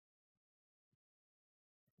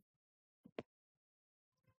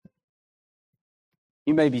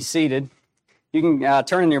You may be seated. You can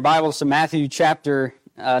turn in your Bibles to Matthew chapter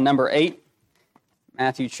number 8.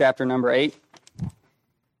 Matthew chapter number 8.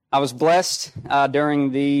 I was blessed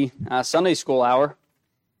during the Sunday school hour.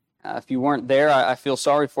 If you weren't there, I feel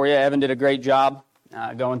sorry for you. Evan did a great job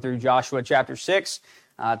going through Joshua chapter 6,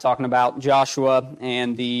 talking about Joshua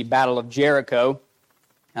and the Battle of Jericho.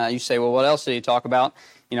 You say, well, what else did he talk about?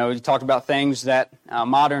 You know, he talked about things that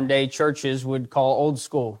modern-day churches would call old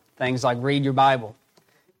school. Things like read your Bible,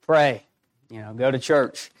 pray, go to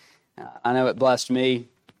church. I know it blessed me.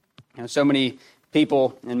 So many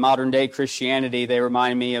people in modern-day Christianity, they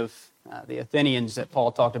remind me of the Athenians that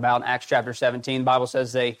Paul talked about in Acts chapter 17. The Bible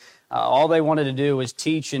says all they wanted to do was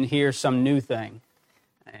teach and hear some new thing.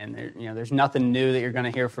 And there's nothing new that you're going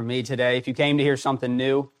to hear from me today. If you came to hear something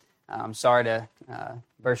new, I'm sorry to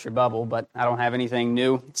burst your bubble, but I don't have anything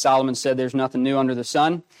new. Solomon said there's nothing new under the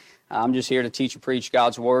sun. I'm just here to teach and preach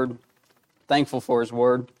God's Word. Thankful for His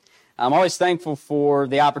Word. I'm always thankful for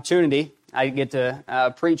the opportunity I get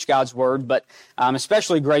to preach God's Word, but I'm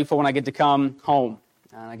especially grateful when I get to come home.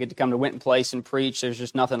 I get to come to Winton Place and preach. There's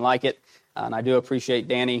just nothing like it. And I do appreciate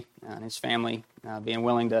Danny and his family being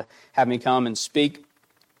willing to have me come and speak.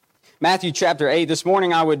 Matthew chapter 8. This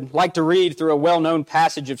morning I would like to read through a well-known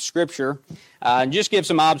passage of Scripture and just give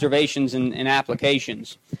some observations and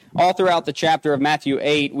applications. All throughout the chapter of Matthew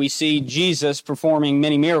 8, we see Jesus performing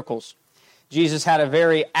many miracles. Jesus had a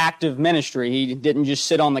very active ministry. He didn't just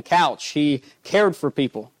sit on the couch. He cared for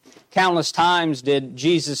people. Countless times did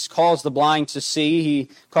Jesus cause the blind to see. He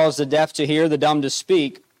caused the deaf to hear, the dumb to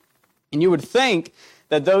speak. And you would think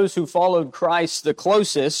that those who followed Christ the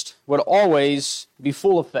closest would always be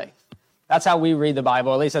full of faith. That's how we read the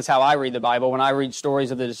Bible. At least that's how I read the Bible. When I read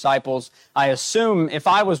stories of the disciples, I assume if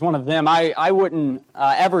I was one of them, I wouldn't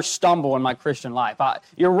ever stumble in my Christian life.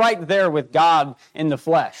 You're right there with God in the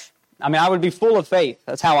flesh. I mean, I would be full of faith.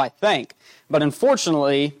 That's how I think. But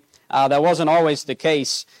unfortunately, that wasn't always the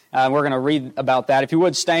case. We're going to read about that. If you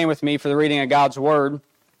would, stand with me for the reading of God's Word.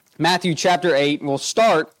 Matthew chapter 8, we'll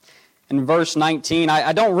start in verse 19.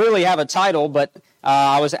 I don't really have a title, but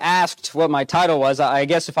I was asked what my title was. I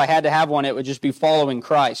guess if I had to have one, it would just be Following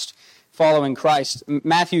Christ. Following Christ.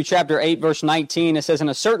 Matthew chapter 8, verse 19, it says, "And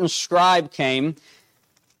a certain scribe came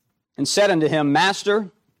and said unto him, Master,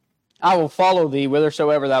 I will follow thee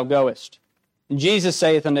whithersoever thou goest. And Jesus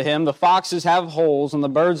saith unto him, The foxes have holes, and the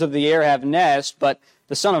birds of the air have nests, but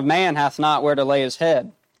the Son of Man hath not where to lay his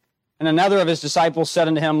head. And another of his disciples said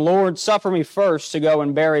unto him, Lord, suffer me first to go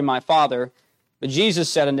and bury my father. But Jesus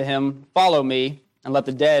said unto him, Follow me, and let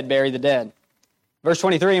the dead bury the dead." Verse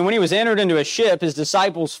 23, "And when he was entered into a ship, his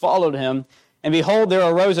disciples followed him. And behold, there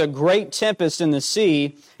arose a great tempest in the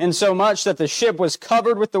sea, insomuch that the ship was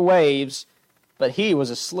covered with the waves, but he was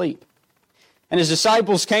asleep. And his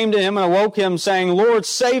disciples came to him and awoke him, saying, Lord,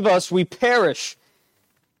 save us, we perish.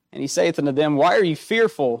 And he saith unto them, Why are ye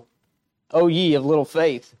fearful, O ye of little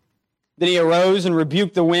faith? Then he arose and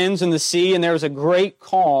rebuked the winds and the sea, and there was a great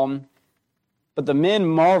calm. But the men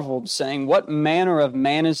marveled, saying, What manner of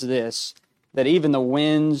man is this, that even the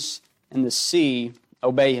winds and the sea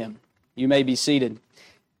obey him?" You may be seated.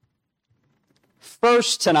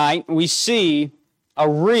 First tonight, we see a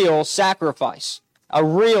real sacrifice. A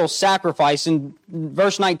real sacrifice. In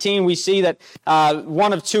verse 19, we see that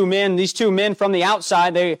one of two men, these two men from the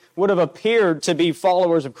outside, they would have appeared to be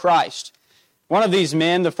followers of Christ. One of these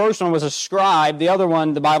men, the first one was a scribe. The other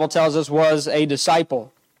one, the Bible tells us, was a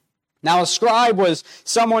disciple. Now, a scribe was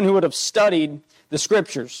someone who would have studied the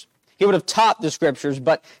Scriptures. He would have taught the Scriptures,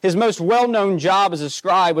 but his most well-known job as a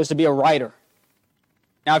scribe was to be a writer.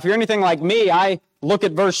 Now, if you're anything like me, I look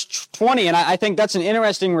at verse 20, and I think that's an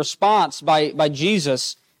interesting response by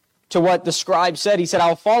Jesus to what the scribe said. He said,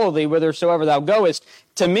 I'll follow thee whithersoever thou goest.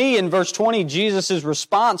 To me, in verse 20, Jesus'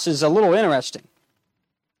 response is a little interesting.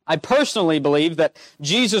 I personally believe that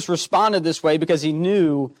Jesus responded this way because he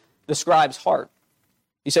knew the scribe's heart.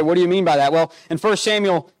 You say, what do you mean by that? Well, in 1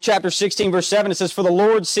 Samuel chapter 16, verse 7, it says, For the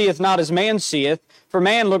Lord seeth not as man seeth, for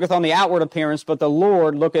man looketh on the outward appearance, but the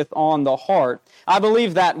Lord looketh on the heart. I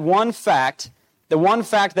believe that one fact, the one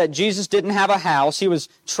fact that Jesus didn't have a house, he was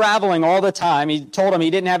traveling all the time, he told him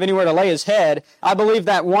he didn't have anywhere to lay his head, I believe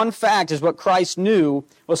that one fact is what Christ knew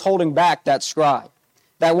was holding back that scribe.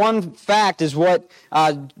 That one fact is what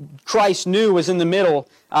Christ knew was in the middle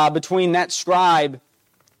between that scribe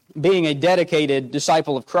being a dedicated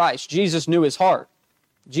disciple of Christ. Jesus knew his heart.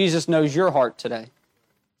 Jesus knows your heart today.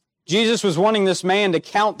 Jesus was wanting this man to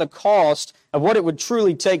count the cost of what it would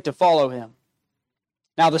truly take to follow him.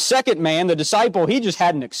 Now, the second man, the disciple, he just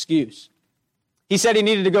had an excuse. He said he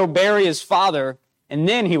needed to go bury his father, and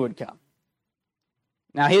then he would come.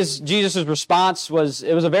 Now, Jesus' response was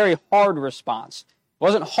a very hard response. It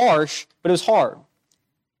wasn't harsh, but it was hard.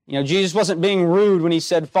 Jesus wasn't being rude when he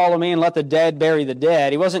said, "Follow me and let the dead bury the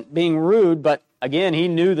dead." He wasn't being rude, but again, he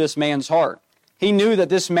knew this man's heart. He knew that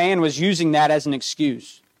this man was using that as an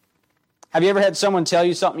excuse. Have you ever had someone tell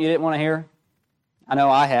you something you didn't want to hear? I know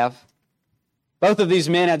I have. Both of these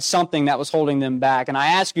men had something that was holding them back. And I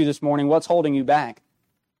ask you this morning, what's holding you back?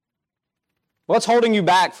 What's holding you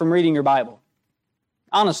back from reading your Bible?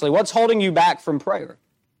 Honestly, what's holding you back from prayer?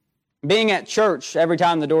 Being at church every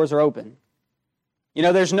time the doors are open.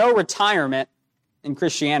 There's no retirement in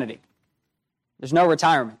Christianity. There's no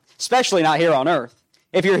retirement, especially not here on earth.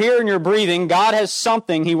 If you're here and you're breathing, God has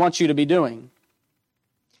something He wants you to be doing.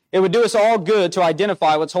 It would do us all good to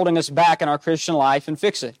identify what's holding us back in our Christian life and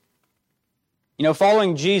fix it.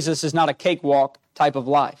 Following Jesus is not a cakewalk type of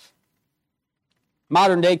life.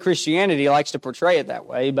 Modern day Christianity likes to portray it that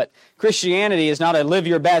way, but Christianity is not a live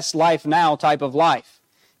your best life now type of life.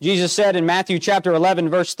 Jesus said in Matthew chapter 11,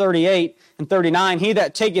 verse 38 and 39, "He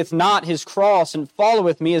that taketh not his cross and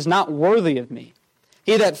followeth me is not worthy of me.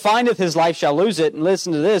 He that findeth his life shall lose it." And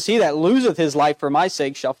listen to this, "He that loseth his life for my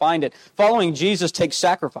sake shall find it." Following Jesus takes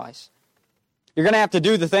sacrifice. You're going to have to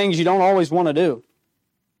do the things you don't always want to do.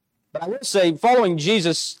 But I will say, following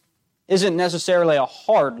Jesus isn't necessarily a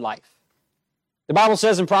hard life. The Bible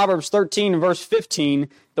says in Proverbs 13 and verse 15,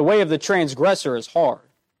 "The way of the transgressor is hard."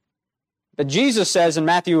 But Jesus says in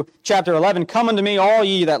Matthew chapter 11, "Come unto me, all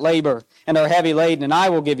ye that labor and are heavy laden, and I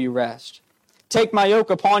will give you rest. Take my yoke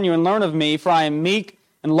upon you and learn of me, for I am meek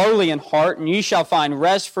and lowly in heart, and ye shall find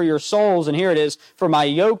rest for your souls." And here it is, "For my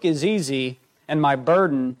yoke is easy and my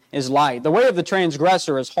burden is light." The way of the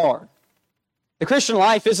transgressor is hard. The Christian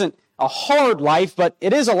life isn't a hard life, but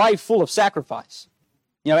it is a life full of sacrifice.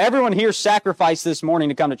 Everyone here sacrificed this morning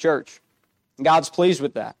to come to church. And God's pleased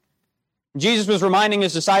with that. Jesus was reminding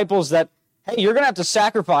His disciples that, hey, you're going to have to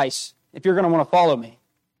sacrifice if you're going to want to follow me.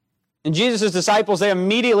 And Jesus' disciples, they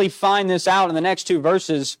immediately find this out in the next two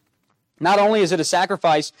verses. Not only is it a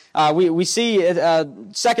sacrifice, we see,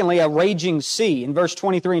 secondly, a raging sea. In verse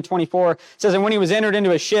 23 and 24, it says, "And when he was entered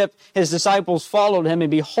into a ship, his disciples followed him,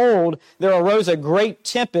 and behold, there arose a great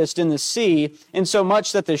tempest in the sea,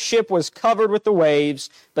 insomuch that the ship was covered with the waves,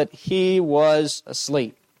 but he was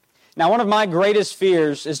asleep." Now, one of my greatest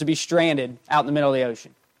fears is to be stranded out in the middle of the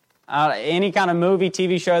ocean. Any kind of movie,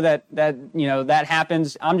 TV show that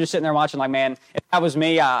happens, I'm just sitting there watching like, man, if that was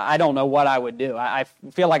me, I don't know what I would do. I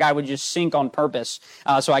feel like I would just sink on purpose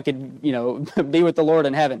so I could, be with the Lord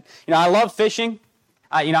in heaven. I love fishing.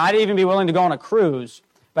 I'd even be willing to go on a cruise.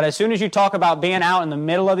 But as soon as you talk about being out in the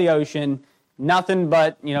middle of the ocean, nothing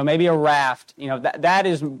but, maybe a raft, that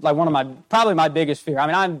is like probably my biggest fear.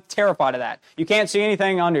 I'm terrified of that. You can't see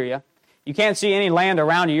anything under you. You can't see any land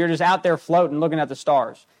around you. You're just out there floating, looking at the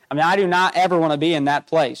stars. I do not ever want to be in that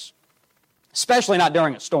place, especially not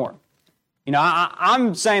during a storm.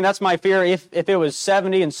 I'm saying that's my fear if it was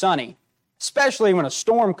 70 and sunny, especially when a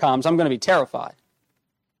storm comes, I'm going to be terrified.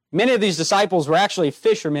 Many of these disciples were actually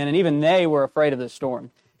fishermen, and even they were afraid of this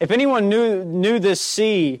storm. If anyone knew this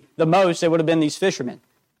sea the most, it would have been these fishermen.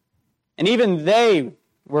 And even they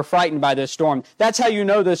were frightened by this storm. That's how you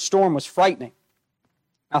know this storm was frightening.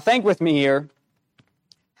 Now think with me here.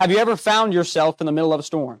 Have you ever found yourself in the middle of a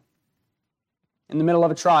storm? In the middle of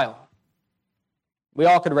a trial? We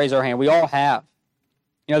all could raise our hand. We all have.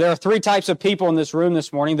 There are three types of people in this room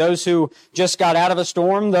this morning. Those who just got out of a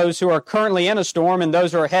storm, those who are currently in a storm, and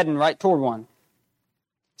those who are heading right toward one.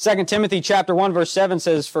 2 Timothy chapter 1, verse 7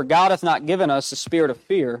 says, "For God hath not given us a spirit of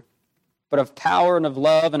fear, but of power and of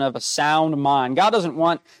love and of a sound mind." God doesn't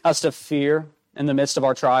want us to fear in the midst of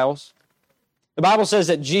our trials. The Bible says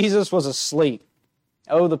that Jesus was asleep.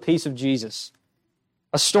 Oh, the peace of Jesus.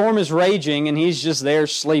 A storm is raging, and He's just there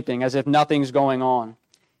sleeping as if nothing's going on.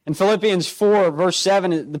 In Philippians 4, verse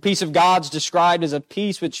 7, the peace of God's described as a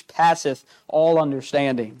peace which passeth all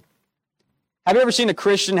understanding. Have you ever seen a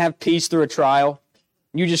Christian have peace through a trial?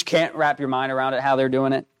 You just can't wrap your mind around it, how they're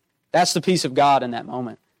doing it. That's the peace of God in that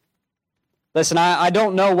moment. Listen, I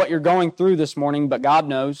don't know what you're going through this morning, but God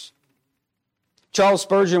knows. Charles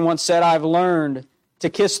Spurgeon once said, "I've learned to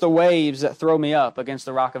kiss the waves that throw me up against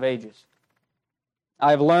the rock of ages."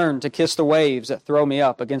 I've learned to kiss the waves that throw me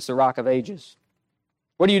up against the rock of ages.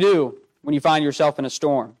 What do you do when you find yourself in a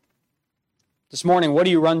storm? This morning, what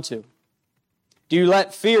do you run to? Do you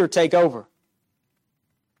let fear take over?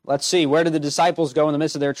 Let's see, where did the disciples go in the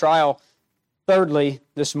midst of their trial? Thirdly,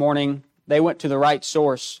 this morning, they went to the right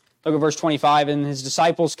source. Look at verse 25. "And His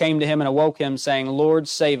disciples came to Him and awoke Him, saying, Lord,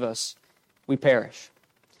 save us, we perish."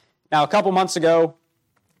 Now, a couple months ago,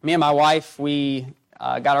 me and my wife, we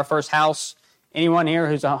got our first house, Anyone here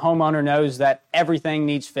who's a homeowner knows that everything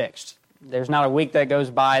needs fixed. There's not a week that goes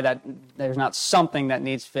by that there's not something that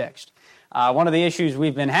needs fixed. One of the issues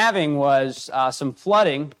we've been having was some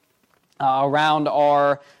flooding around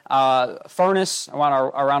our furnace,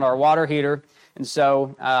 around our water heater. And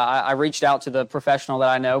so I reached out to the professional that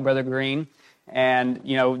I know, Brother Green, and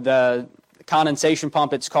the condensation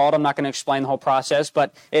pump it's called. I'm not going to explain the whole process,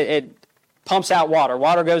 but it pumps out water.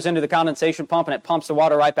 Water goes into the condensation pump and it pumps the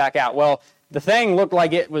water right back out. Well, the thing looked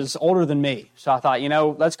like it was older than me. So I thought,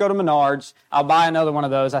 let's go to Menards. I'll buy another one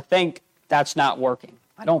of those. I think that's not working.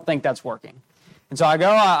 I don't think that's working. And so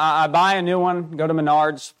I buy a new one, go to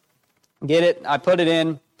Menards, get it, I put it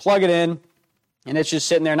in, plug it in, and it's just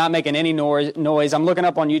sitting there not making any noise. I'm looking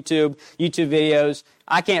up on YouTube videos.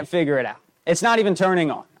 I can't figure it out. It's not even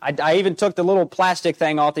turning on. I even took the little plastic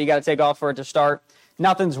thing off that you got to take off for it to start.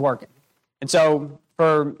 Nothing's working. And so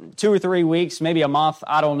for 2 or 3 weeks, maybe a month,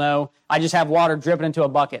 I don't know, I just have water dripping into a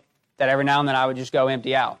bucket that every now and then I would just go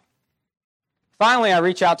empty out. Finally, I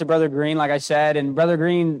reach out to Brother Green, like I said, and Brother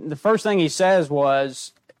Green, the first thing he says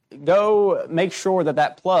was, go make sure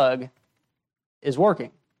that plug is working.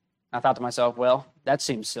 I thought to myself, well, that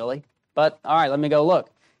seems silly, but all right, let me go look.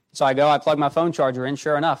 So I plug my phone charger in,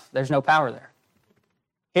 sure enough, there's no power there.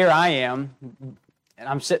 Here I am, and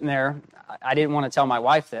I'm sitting there. I didn't want to tell my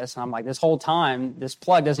wife this, and I'm like, this whole time, this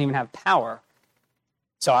plug doesn't even have power.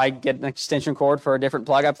 So I get an extension cord for a different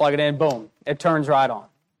plug, I plug it in, boom, it turns right on.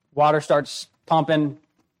 Water starts pumping.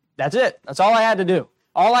 That's it. That's all I had to do.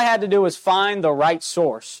 All I had to do was find the right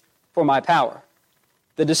source for my power.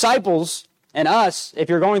 The disciples and us, if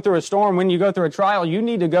you're going through a storm, when you go through a trial, you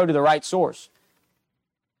need to go to the right source.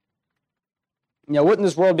 Wouldn't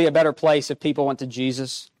this world be a better place if people went to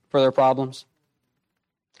Jesus for their problems?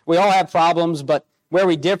 We all have problems, but where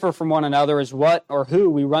we differ from one another is what or who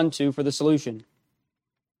we run to for the solution.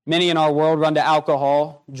 Many in our world run to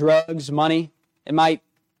alcohol, drugs, money. It might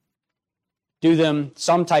do them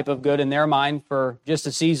some type of good in their mind for just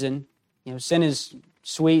a season. Sin is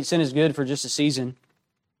sweet, sin is good for just a season.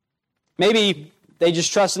 Maybe they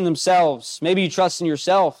just trust in themselves. Maybe you trust in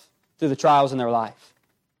yourself through the trials in their life.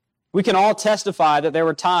 We can all testify that there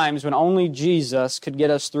were times when only Jesus could get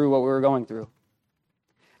us through what we were going through.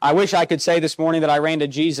 I wish I could say this morning that I ran to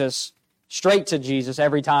Jesus, straight to Jesus,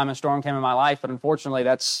 every time a storm came in my life, but unfortunately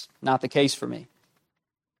that's not the case for me.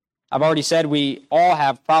 I've already said we all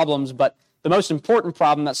have problems, but the most important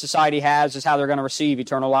problem that society has is how they're going to receive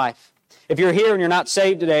eternal life. If you're here and you're not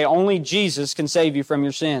saved today, only Jesus can save you from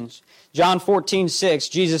your sins. John 14:6,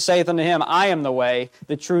 Jesus saith unto him, I am the way,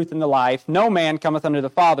 the truth, and the life. No man cometh unto the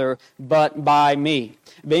Father but by me.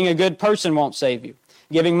 Being a good person won't save you.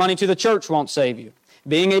 Giving money to the church won't save you.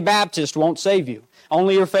 Being a Baptist won't save you.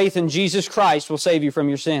 Only your faith in Jesus Christ will save you from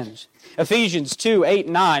your sins. Ephesians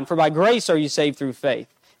 2:8-9, for by grace are you saved through faith.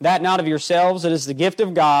 That not of yourselves, it is the gift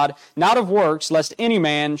of God, not of works, lest any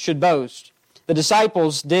man should boast. The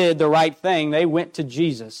disciples did the right thing. They went to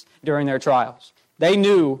Jesus during their trials. They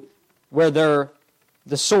knew where the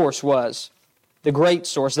source was. The great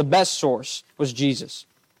source, the best source was Jesus.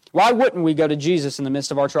 Why wouldn't we go to Jesus in the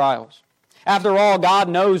midst of our trials? After all, God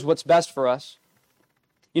knows what's best for us.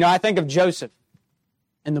 I think of Joseph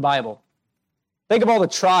in the Bible. Think of all the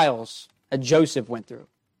trials that Joseph went through.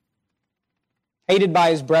 Hated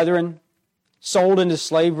by his brethren, sold into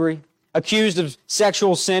slavery, accused of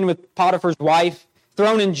sexual sin with Potiphar's wife,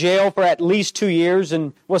 thrown in jail for at least 2 years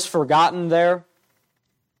and was forgotten there.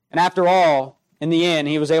 And after all, in the end,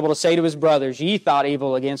 he was able to say to his brothers, ye thought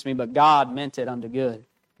evil against me, but God meant it unto good.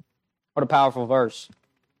 What a powerful verse.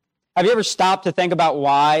 Have you ever stopped to think about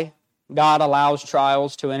why God allows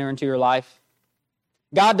trials to enter into your life?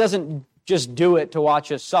 God doesn't just do it to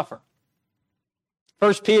watch us suffer.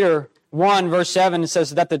 1 Peter 1, verse 7 says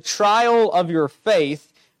that the trial of your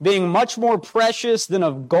faith, being much more precious than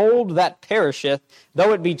of gold that perisheth,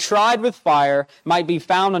 though it be tried with fire, might be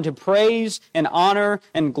found unto praise and honor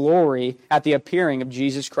and glory at the appearing of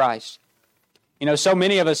Jesus Christ. So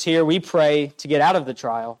many of us here, we pray to get out of the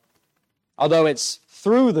trial, although it's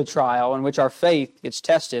through the trial in which our faith gets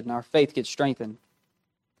tested and our faith gets strengthened.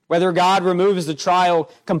 Whether God removes the trial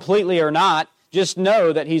completely or not, just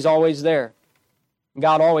know that He's always there.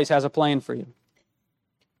 God always has a plan for you.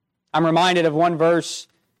 I'm reminded of one verse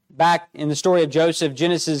back in the story of Joseph,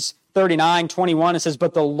 Genesis 39:21. It says,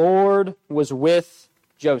 but the Lord was with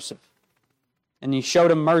Joseph, and He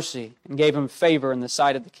showed him mercy and gave him favor in the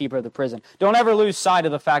sight of the keeper of the prison. Don't ever lose sight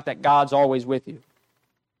of the fact that God's always with you.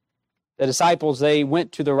 The disciples, they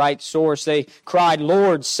went to the right source. They cried,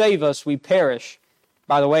 Lord, save us, we perish.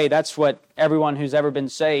 By the way, that's what everyone who's ever been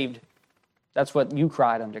saved, that's what you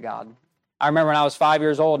cried unto God. I remember when I was 5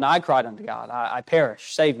 years old and I cried unto God, I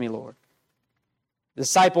perish, save me, Lord. The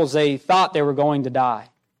disciples, they thought they were going to die.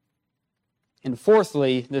 And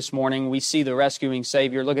fourthly, this morning, we see the rescuing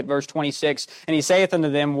Savior. Look at verse 26. And he saith unto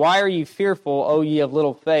them, Why are ye fearful, O ye of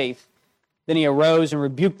little faith? Then he arose and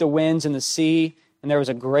rebuked the winds and the sea, and there was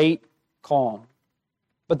a great calm.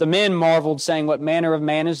 But the men marveled, saying, What manner of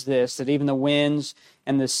man is this, that even the winds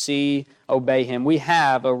and the sea obey him? We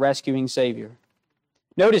have a rescuing Savior.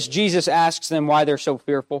 Notice Jesus asks them why they're so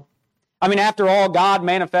fearful. I mean, after all, God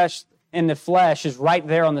manifest in the flesh is right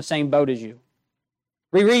there on the same boat as you.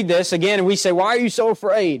 We read this again and we say, why are you so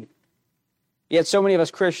afraid? Yet so many of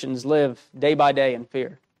us Christians live day by day in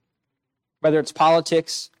fear. Whether it's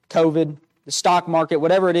politics, COVID, the stock market,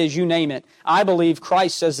 whatever it is, you name it. I believe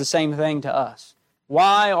Christ says the same thing to us.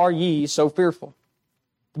 Why are ye so fearful?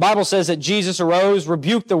 The Bible says that Jesus arose,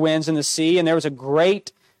 rebuked the winds and the sea, and there was a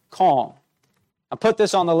great calm. I put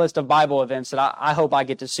this on the list of Bible events that I hope I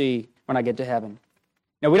get to see when I get to heaven.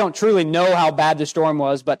 Now, we don't truly know how bad the storm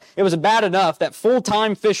was, but it was bad enough that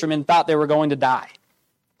full-time fishermen thought they were going to die.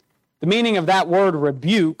 The meaning of that word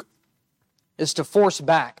rebuke is to force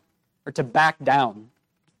back or to back down.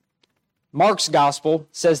 Mark's gospel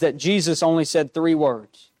says that Jesus only said 3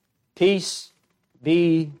 words, peace,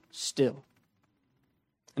 be still.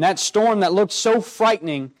 And that storm that looked so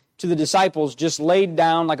frightening to the disciples just laid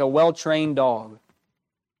down like a well-trained dog.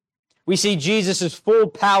 We see Jesus' full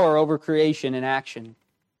power over creation in action.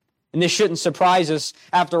 And this shouldn't surprise us.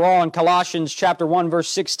 After all, in Colossians chapter 1, verse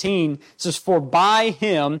 16, it says, For by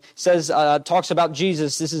him, talks about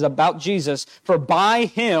Jesus, this is about Jesus, for by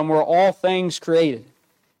him were all things created,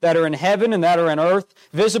 that are in heaven and that are in earth,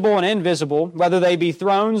 visible and invisible, whether they be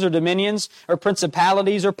thrones or dominions or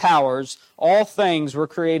principalities or powers, all things were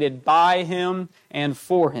created by him and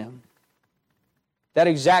for him. That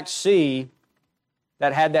exact sea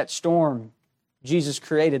that had that storm, Jesus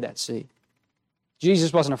created that sea.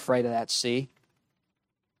 Jesus wasn't afraid of that sea.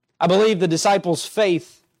 I believe the disciples'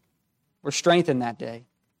 faith were strengthened that day.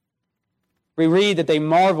 We read that they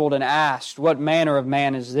marveled and asked, What manner of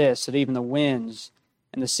man is this, that even the winds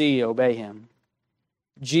and the sea obey him?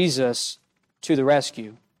 Jesus to the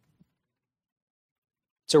rescue.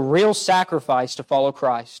 It's a real sacrifice to follow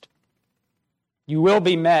Christ. You will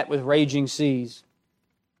be met with raging seas.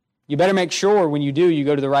 You better make sure when you do, you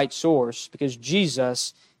go to the right source, because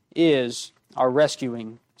Jesus is our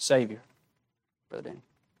rescuing Savior. Brother Danny.